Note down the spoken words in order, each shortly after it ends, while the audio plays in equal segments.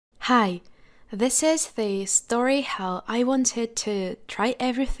Hi, this is the story how I wanted to try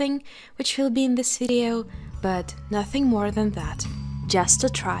everything which will be in this video, but nothing more than that, just to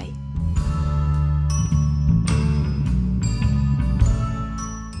try.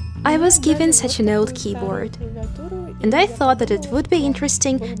 I was given such an old keyboard, and I thought that it would be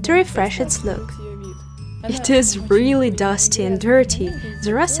interesting to refresh its look. It is really dusty and dirty,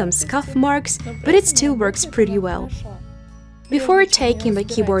 there are some scuff marks, but it still works pretty well. Before taking the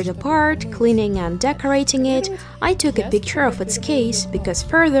keyboard apart, cleaning and decorating it, I took a picture of its case, because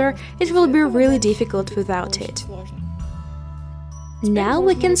further it will be really difficult without it. Now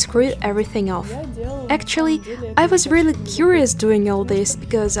we can screw everything off. Actually, I was really curious doing all this,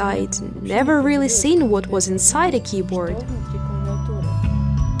 because I'd never really seen what was inside a keyboard.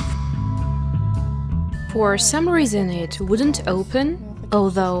 For some reason it wouldn't open,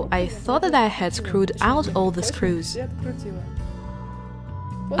 although I thought that I had screwed out all the screws.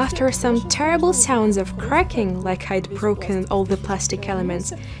 After some terrible sounds of cracking, like I'd broken all the plastic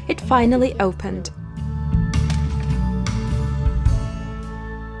elements, it finally opened.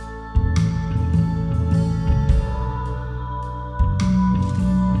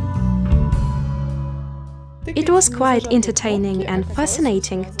 It was quite entertaining and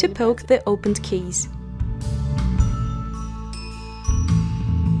fascinating to poke the opened keys.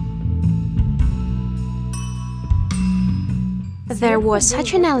 There was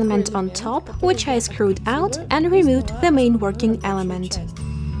such an element on top, which I screwed out and removed the main working element.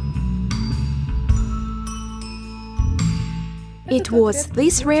 It was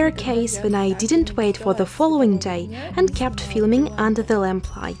this rare case when I didn't wait for the following day and kept filming under the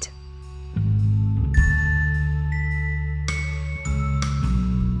lamplight.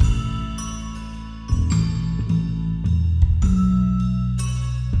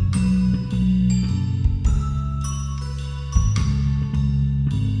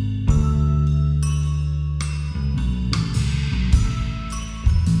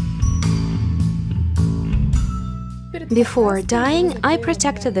 Before dyeing, I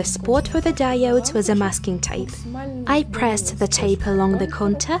protected the spot for the diodes with a masking tape. I pressed the tape along the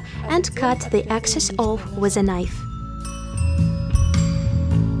contour and cut the excess off with a knife.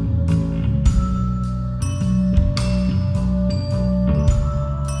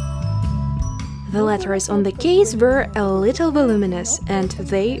 The letters on the case were a little voluminous and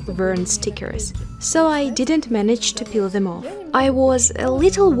they weren't stickers, so I didn't manage to peel them off. I was a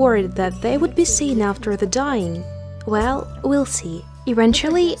little worried that they would be seen after the dyeing. Well, we'll see.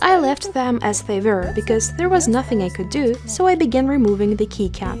 Eventually, I left them as they were, because there was nothing I could do, so I began removing the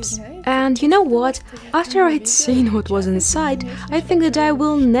keycaps. And you know what? After I'd seen what was inside, I think that I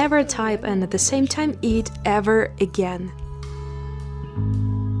will never type and at the same time eat ever again.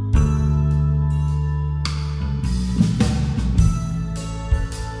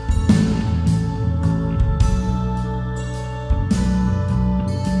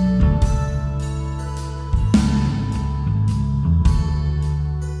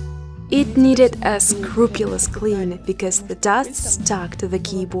 It needed a scrupulous clean, because the dust stuck to the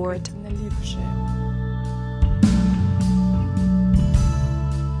keyboard.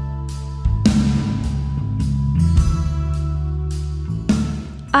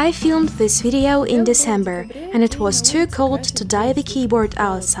 I filmed this video in December, and it was too cold to dye the keyboard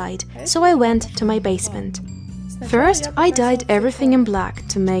outside, so I went to my basement. First, I dyed everything in black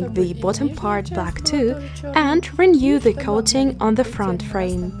to make the bottom part black too, and renew the coating on the front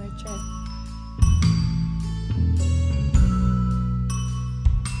frame.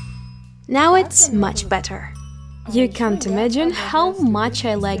 Now it's much better. You can't imagine how much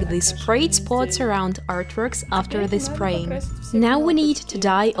I like the sprayed spots around artworks after the spraying. Now we need to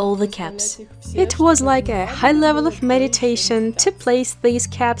dye all the caps. It was like a high level of meditation to place these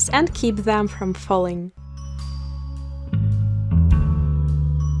caps and keep them from falling.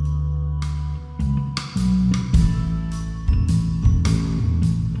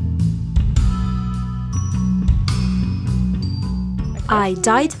 I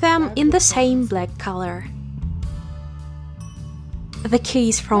dyed them in the same black color. The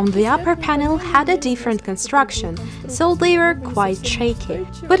keys from the upper panel had a different construction, so they were quite shaky,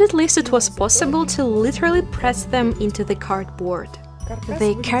 but at least it was possible to literally press them into the cardboard.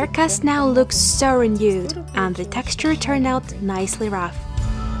 The carcass now looks so renewed, and the texture turned out nicely rough.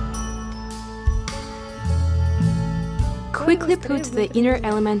 Quickly put the inner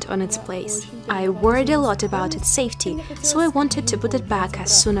element on its place. I worried a lot about its safety, so I wanted to put it back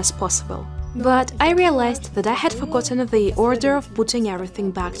as soon as possible. But I realized that I had forgotten the order of putting everything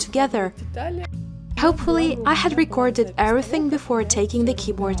back together. Hopefully, I had recorded everything before taking the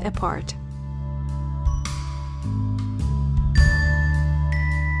keyboard apart.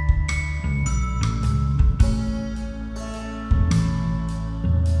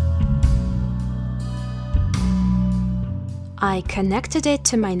 I connected it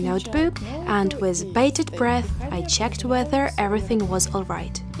to my notebook and with bated breath I checked whether everything was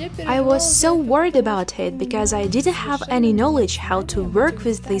alright. I was so worried about it because I didn't have any knowledge how to work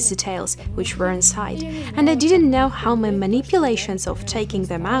with these details which were inside, and I didn't know how my manipulations of taking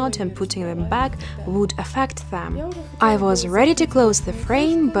them out and putting them back would affect them. I was ready to close the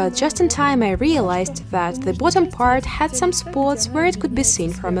frame, but just in time I realized that the bottom part had some spots where it could be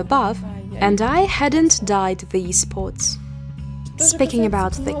seen from above, and I hadn't dyed these spots. Speaking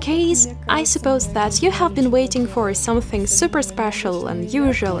about the case, I suppose that you have been waiting for something super special,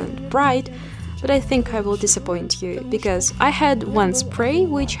 unusual and bright, but I think I will disappoint you, because I had one spray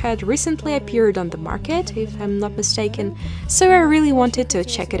which had recently appeared on the market, if I'm not mistaken, so I really wanted to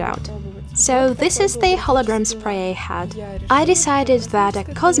check it out. So this is the hologram spray I had. I decided that a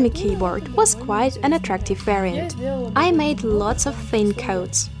cosmic keyboard was quite an attractive variant. I made lots of thin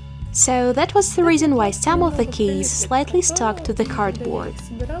coats. So that was the reason why some of the keys slightly stuck to the cardboard.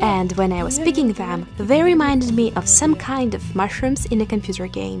 And when I was picking them, they reminded me of some kind of mushrooms in a computer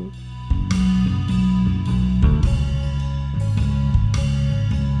game.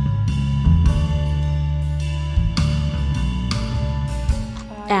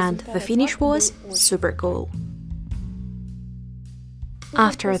 And the finish was super cool.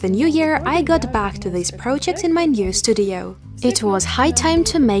 After the new year, I got back to this project in my new studio. It was high time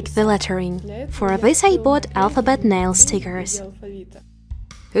to make the lettering. For this I bought alphabet nail stickers.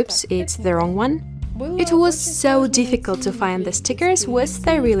 Oops, it's the wrong one. It was so difficult to find the stickers with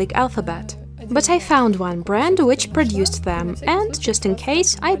Cyrillic alphabet. But I found one brand which produced them, and just in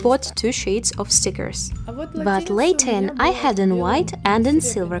case, I bought 2 sheets of stickers. But Latin I had in white and in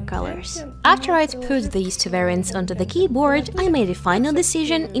silver colors. After I'd put these 2 variants onto the keyboard, I made a final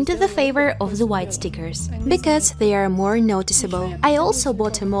decision into the favor of the white stickers, because they are more noticeable. I also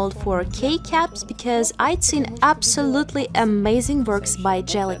bought a mold for Keycaps because I'd seen absolutely amazing works by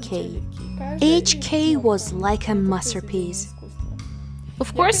Jelly K. Each K was like a masterpiece.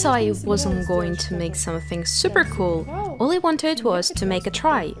 Of course, I wasn't going to make something super cool. All I wanted was to make a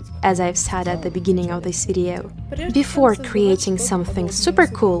try, as I've said at the beginning of this video. Before creating something super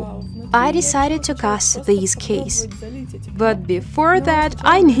cool, I decided to cast these keys. But before that,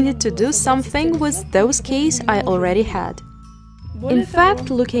 I needed to do something with those keys I already had. In fact,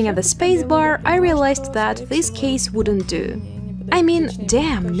 looking at the spacebar, I realized that these keys wouldn't do. I mean,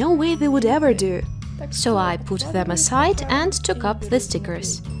 damn, no way they would ever do. So I put them aside and took up the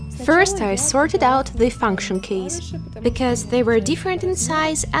stickers. First I sorted out the function keys, because they were different in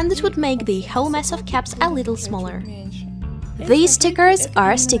size and it would make the whole mess of caps a little smaller. These stickers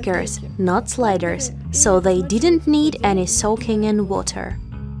are stickers, not sliders, so they didn't need any soaking in water.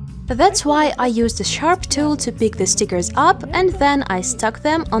 That's why I used a sharp tool to pick the stickers up and then I stuck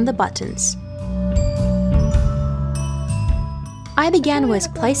them on the buttons. I began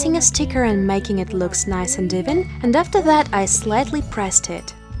with placing a sticker and making it look nice and even, and after that I slightly pressed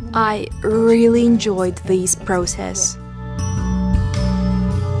it. I really enjoyed this process.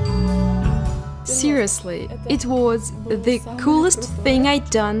 Seriously, it was the coolest thing I'd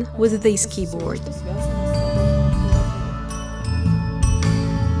done with this keyboard.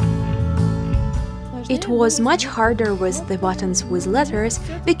 It was much harder with the buttons with letters,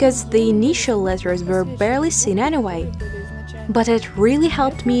 because the initial letters were barely seen anyway. But it really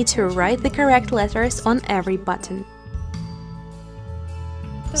helped me to write the correct letters on every button.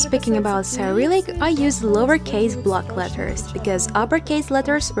 Speaking about Cyrillic, I used lowercase block letters, because uppercase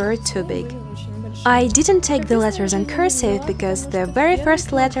letters were too big. I didn't take the letters in cursive, because the very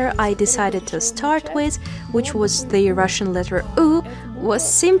first letter I decided to start with, which was the Russian letter U, was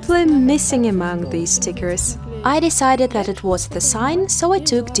simply missing among these stickers. I decided that it was the sign, so I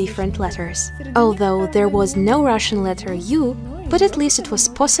took different letters. Although there was no Russian letter U, but at least it was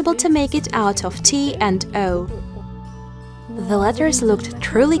possible to make it out of T and O. The letters looked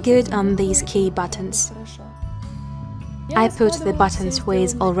truly good on these key buttons. I put the buttons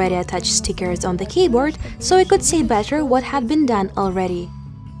with already attached stickers on the keyboard, so I could see better what had been done already.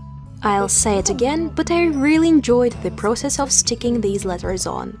 I'll say it again, but I really enjoyed the process of sticking these letters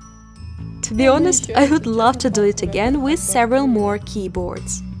on. To be honest, I would love to do it again with several more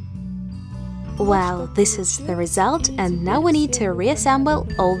keyboards. Well, this is the result, and now we need to reassemble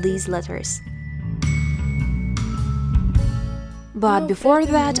all these letters. But before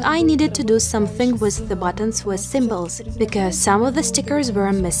that, I needed to do something with the buttons with symbols, because some of the stickers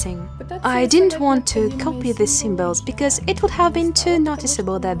were missing. I didn't want to copy the symbols, because it would have been too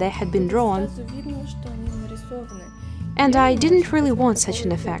noticeable that they had been drawn. And I didn't really want such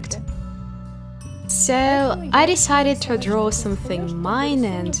an effect. So I decided to draw something mine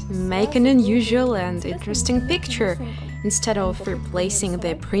and make an unusual and interesting picture, instead of replacing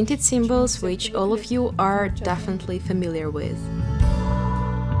the printed symbols which all of you are definitely familiar with.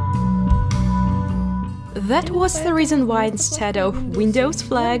 That was the reason why instead of Windows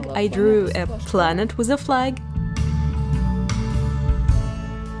flag I drew a planet with a flag.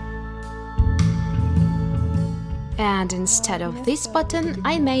 And instead of this button,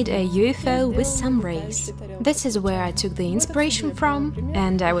 I made a UFO with some rays. This is where I took the inspiration from,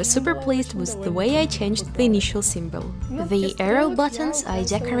 and I was super pleased with the way I changed the initial symbol. The arrow buttons I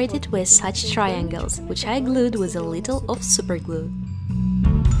decorated with such triangles, which I glued with a little of super glue.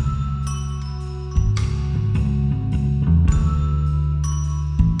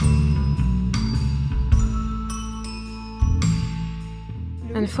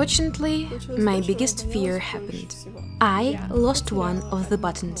 Unfortunately, my biggest fear happened. I lost one of the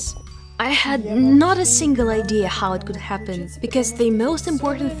buttons. I had not a single idea how it could happen, because the most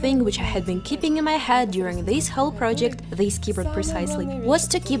important thing which I had been keeping in my head during this whole project, this keyboard precisely, was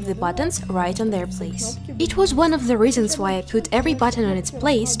to keep the buttons right on their place. It was one of the reasons why I put every button on its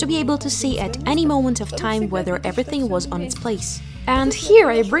place, to be able to see at any moment of time whether everything was on its place. And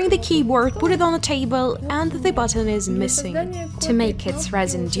here I bring the keyboard, put it on the table, and the button is missing. To make its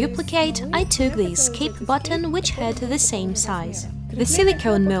resin duplicate, I took the escape button, which had the same size. The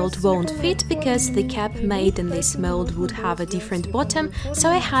silicone mold won't fit because the cap made in this mold would have a different bottom, so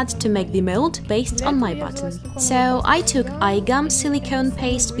I had to make the mold based on my button. So I took eye-gum silicone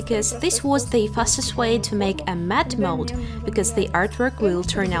paste because this was the fastest way to make a matte mold, because the artwork will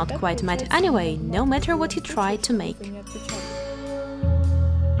turn out quite matte anyway, no matter what you try to make.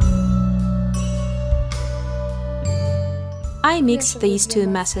 I mixed these two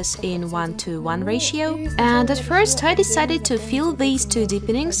masses in 1:1 ratio, and at first I decided to fill these two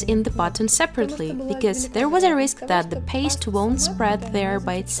deepenings in the button separately, because there was a risk that the paste won't spread there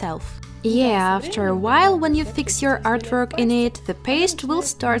by itself. Yeah, after a while, when you fix your artwork in it, the paste will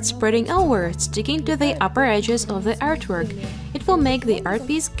start spreading over, sticking to the upper edges of the artwork. It will make the art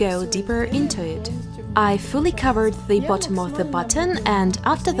piece go deeper into it. I fully covered the bottom of the button, and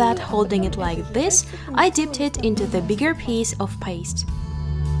after that, holding it like this, I dipped it into the bigger piece of paste.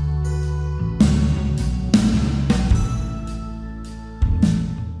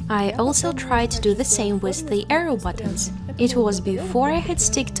 I also tried to do the same with the arrow buttons. It was before I had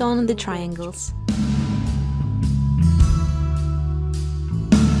sticked on the triangles.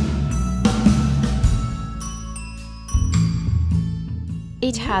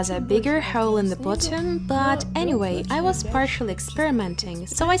 It has a bigger hole in the bottom, but anyway, I was partially experimenting,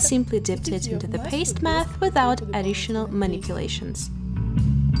 so I simply dipped it into the paste math without additional manipulations.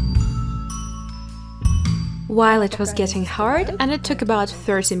 While it was getting hard, and it took about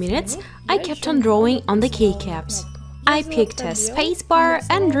 30 minutes, I kept on drawing on the keycaps. I picked a spacebar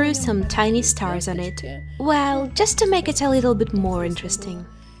and drew some tiny stars on it. Well, just to make it a little bit more interesting.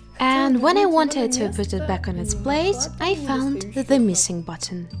 And when I wanted to put it back on its place, I found the missing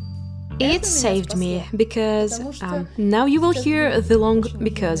button. It saved me, because now you will hear the long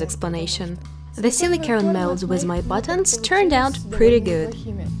because explanation. The silicone molds with my buttons turned out pretty good.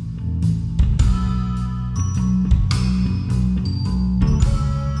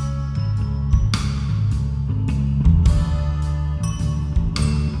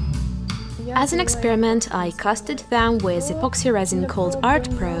 As an experiment, I casted them with epoxy resin called Art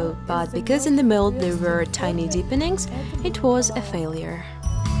Pro, but because in the mold there were tiny deepenings, it was a failure.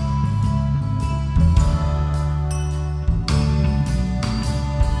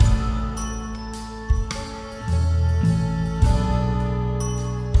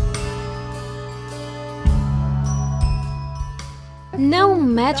 No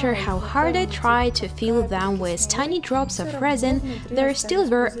matter how hard I tried to fill them with tiny drops of resin, there still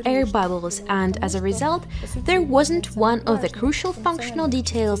were air bubbles, and as a result, there wasn't one of the crucial functional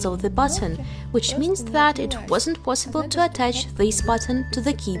details of the button, which means that it wasn't possible to attach this button to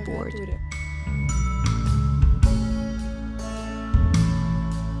the keyboard.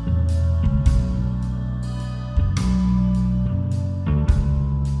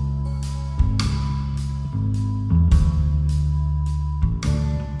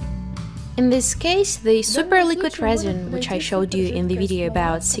 In this case, the super liquid resin, which I showed you in the video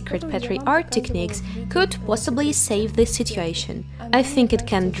about secret Petri art techniques, could possibly save this situation. I think it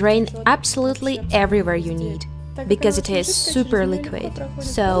can drain absolutely everywhere you need, because it is super liquid,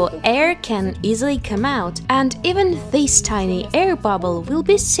 so air can easily come out, and even this tiny air bubble will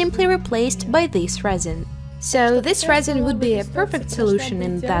be simply replaced by this resin. So this resin would be a perfect solution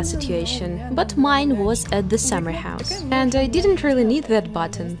in that situation, but mine was at the summer house. And I didn't really need that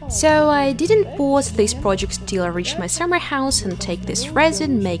button. So I didn't pause this project till I reached my summer house and take this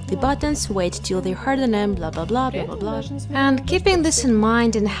resin, make the buttons, wait till they harden and blah blah blah blah blah blah. And keeping this in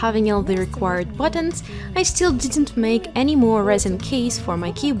mind and having all the required buttons, I still didn't make any more resin case for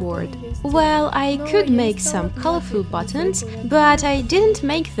my keyboard. Well, I could make some colorful buttons, but I didn't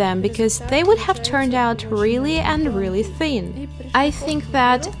make them because they would have turned out really and really thin. I think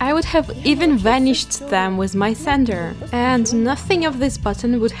that I would have even vanished them with my sander, and nothing of this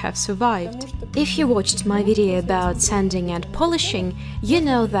button would have survived. If you watched my video about sanding and polishing, you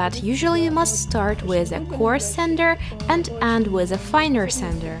know that usually you must start with a coarse sander and end with a finer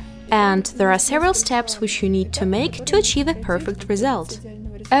sander. And there are several steps which you need to make to achieve a perfect result.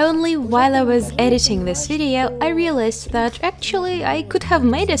 Only while I was editing this video, I realized that actually I could have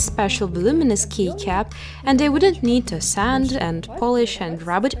made a special voluminous keycap and I wouldn't need to sand and polish and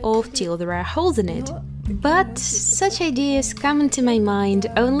rub it off till there are holes in it. But such ideas come into my mind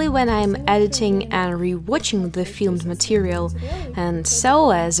only when I'm editing and rewatching the filmed material, and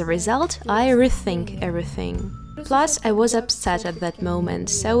so as a result I rethink everything. Plus, I was upset at that moment,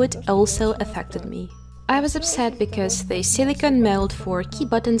 so it also affected me. I was upset because the silicone mold for key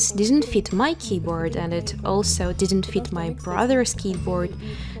buttons didn't fit my keyboard and it also didn't fit my brother's keyboard,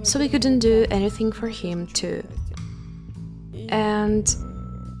 so we couldn't do anything for him too. And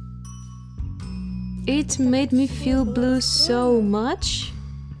it made me feel blue so much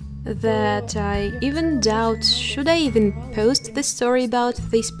that I even doubt should I even post the story about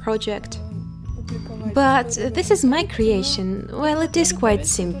this project. But this is my creation. Well, it is quite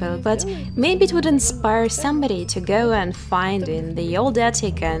simple, but maybe it would inspire somebody to go and find in the old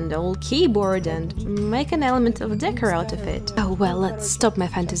attic and old keyboard and make an element of decor out of it. Oh well, let's stop my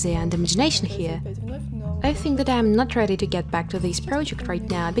fantasy and imagination here. I think that I'm not ready to get back to this project right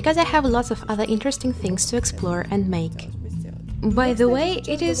now, because I have lots of other interesting things to explore and make. By the way,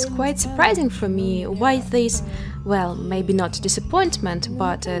 it is quite surprising for me why this, well, maybe not disappointment,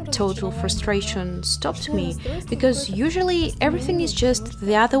 but a total frustration stopped me, because usually everything is just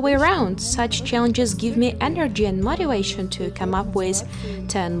the other way around. Such challenges give me energy and motivation to come up with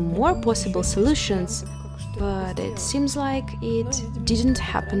 10 more possible solutions, but it seems like it didn't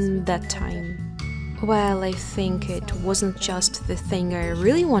happen that time. Well, I think it wasn't just the thing I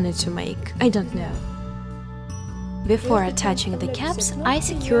really wanted to make, I don't know. Before attaching the caps, I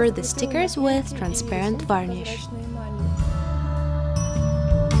secured the stickers with transparent varnish.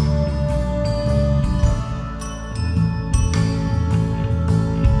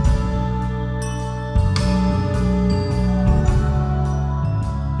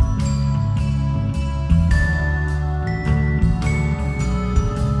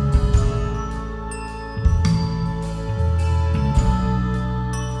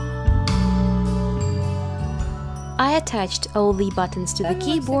 I attached all the buttons to the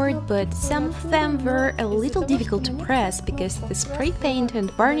keyboard, but some of them were a little difficult to press because the spray paint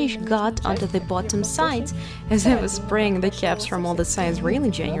and varnish got onto the bottom sides as I was spraying the caps from all the sides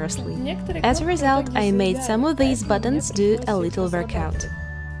really generously. As a result, I made some of these buttons do a little workout.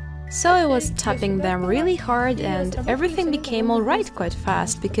 So I was tapping them really hard and everything became alright quite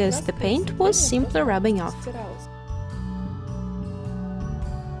fast because the paint was simply rubbing off.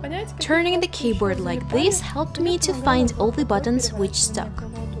 Turning the keyboard like this helped me to find all the buttons which stuck.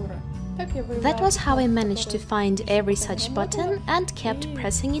 That was how I managed to find every such button and kept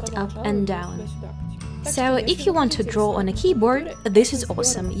pressing it up and down. So if you want to draw on a keyboard, this is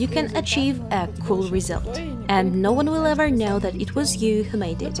awesome, you can achieve a cool result. And no one will ever know that it was you who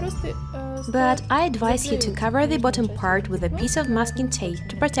made it. But I advise you to cover the bottom part with a piece of masking tape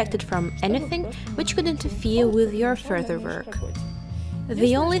to protect it from anything which could interfere with your further work.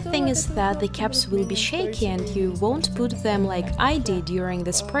 The only thing is that the caps will be shaky and you won't put them like I did during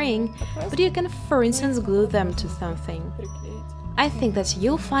the spraying, but you can, for instance, glue them to something. I think that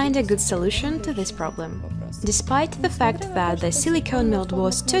you'll find a good solution to this problem. Despite the fact that the silicone mold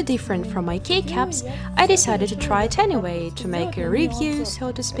was too different from my keycaps, I decided to try it anyway, to make a review,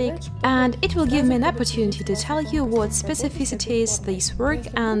 so to speak, and it will give me an opportunity to tell you what specificities this work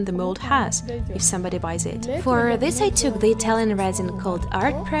and the mold has, if somebody buys it. For this I took the Italian resin called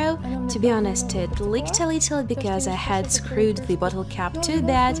Art Pro. To be honest, it leaked a little because I had screwed the bottle cap too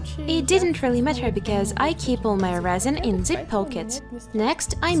bad. It didn't really matter because I keep all my resin in zip pockets.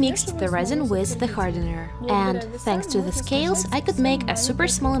 Next, I mixed the resin with the hardener. And thanks to the scales, I could make a super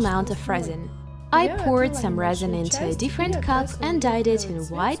small amount of resin. I poured some resin into a different cup and dyed it in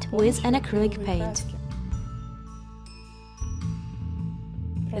white with an acrylic paint.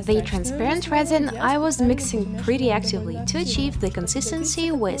 The transparent resin I was mixing pretty actively to achieve the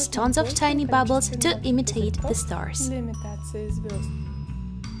consistency with tons of tiny bubbles to imitate the stars.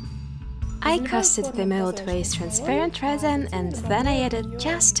 I casted the mold with transparent resin and then I added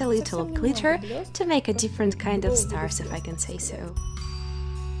just a little glitter to make a different kind of stars, if I can say so.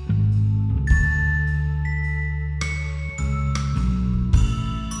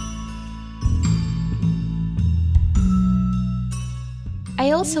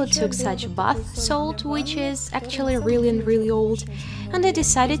 I also took such bath salt, which is actually really old, and I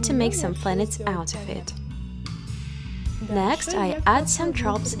decided to make some planets out of it. Next, I add some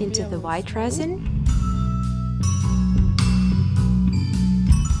drops into the white resin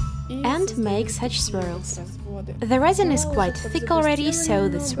and make such swirls. The resin is quite thick already, so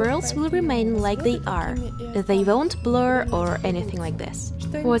the swirls will remain like they are. They won't blur or anything like this.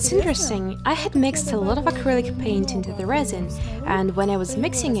 What's interesting, I had mixed a lot of acrylic paint into the resin, and when I was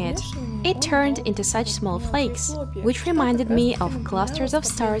mixing it, it turned into such small flakes, which reminded me of clusters of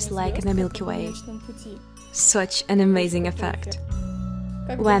stars like in the Milky Way. Such an amazing effect.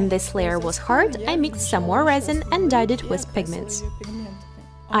 When this layer was hard, I mixed some more resin and dyed it with pigments.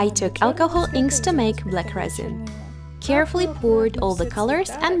 I took alcohol inks to make black resin. Carefully poured all the colors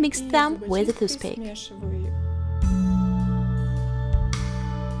and mixed them with a toothpick.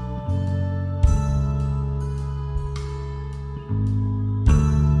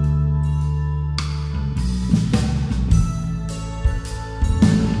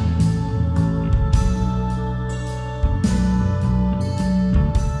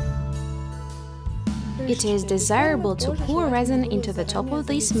 It is desirable to pour resin into the top of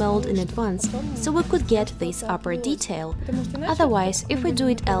this mold in advance, so we could get this upper detail. Otherwise, if we do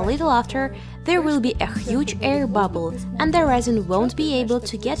it a little after, there will be a huge air bubble and the resin won't be able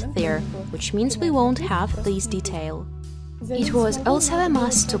to get there, which means we won't have this detail. It was also a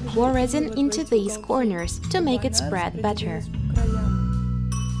must to pour resin into these corners to make it spread better.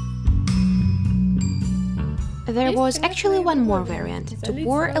 There was actually one more variant, to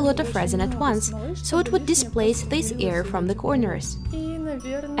pour a lot of resin at once, so it would displace this air from the corners.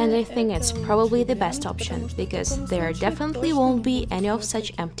 And I think it's probably the best option, because there definitely won't be any of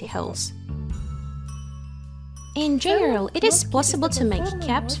such empty holes. In general, it is possible to make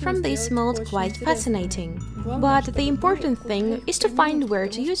caps from this mold quite fascinating. But the important thing is to find where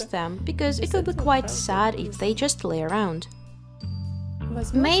to use them, because it would be quite sad if they just lay around.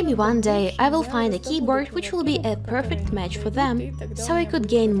 Maybe one day I will find a keyboard which will be a perfect match for them, so I could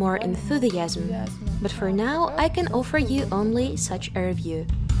gain more enthusiasm. But for now, I can offer you only such a review.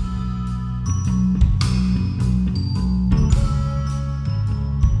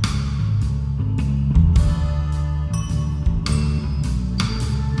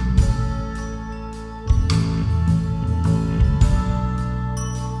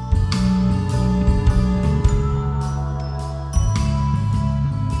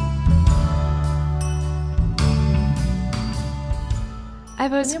 I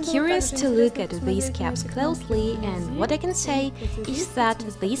was curious to look at these caps closely, and what I can say is that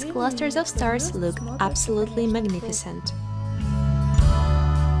these clusters of stars look absolutely magnificent.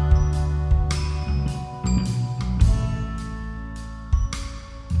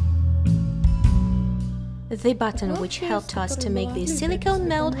 The button which helped us to make this silicone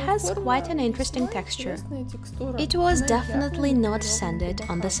mold has quite an interesting texture. It was definitely not sanded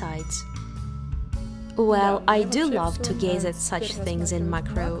on the sides. Well, I do love to gaze at such things in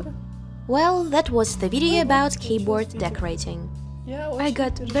macro. Well, that was the video about keyboard decorating. I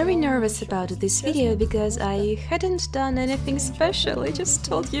got very nervous about this video because I hadn't done anything special. I just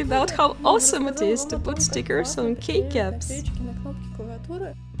told you about how awesome it is to put stickers on keycaps.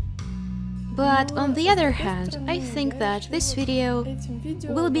 But on the other hand, I think that this video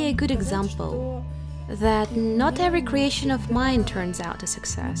will be a good example that not every creation of mine turns out a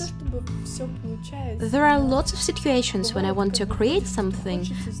success. There are lots of situations when I want to create something,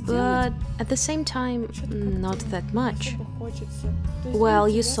 but at the same time, not that much. Well,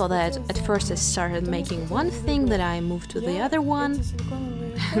 you saw that at first I started making one thing, then I moved to the other one,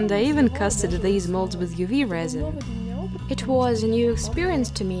 and I even casted these molds with UV resin. It was a new experience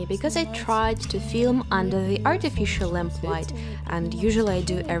to me because I tried to film under the artificial lamplight, and usually I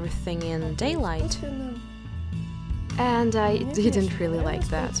do everything in daylight. And I didn't really like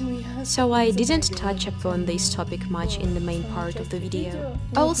that, so I didn't touch upon this topic much in the main part of the video.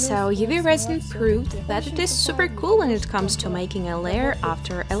 Also, UV resin proved that it is super cool when it comes to making a layer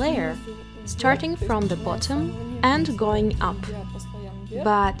after a layer, starting from the bottom and going up.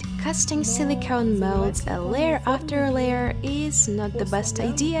 But casting silicone molds a layer after a layer is not the best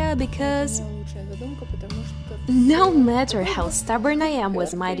idea because no matter how stubborn I am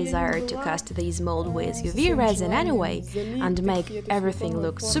with my desire to cast these molds with UV resin anyway and make everything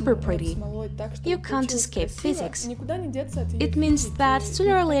look super pretty, you can't escape physics. It means that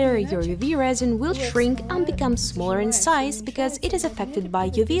sooner or later your UV resin will shrink and become smaller in size because it is affected by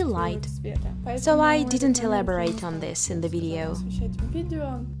UV light. So I didn't elaborate on this in the video.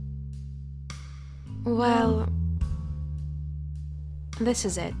 Well, this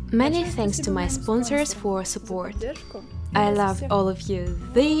is it. Many thanks to my sponsors for support. I love all of you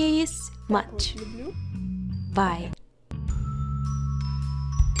this much. Bye.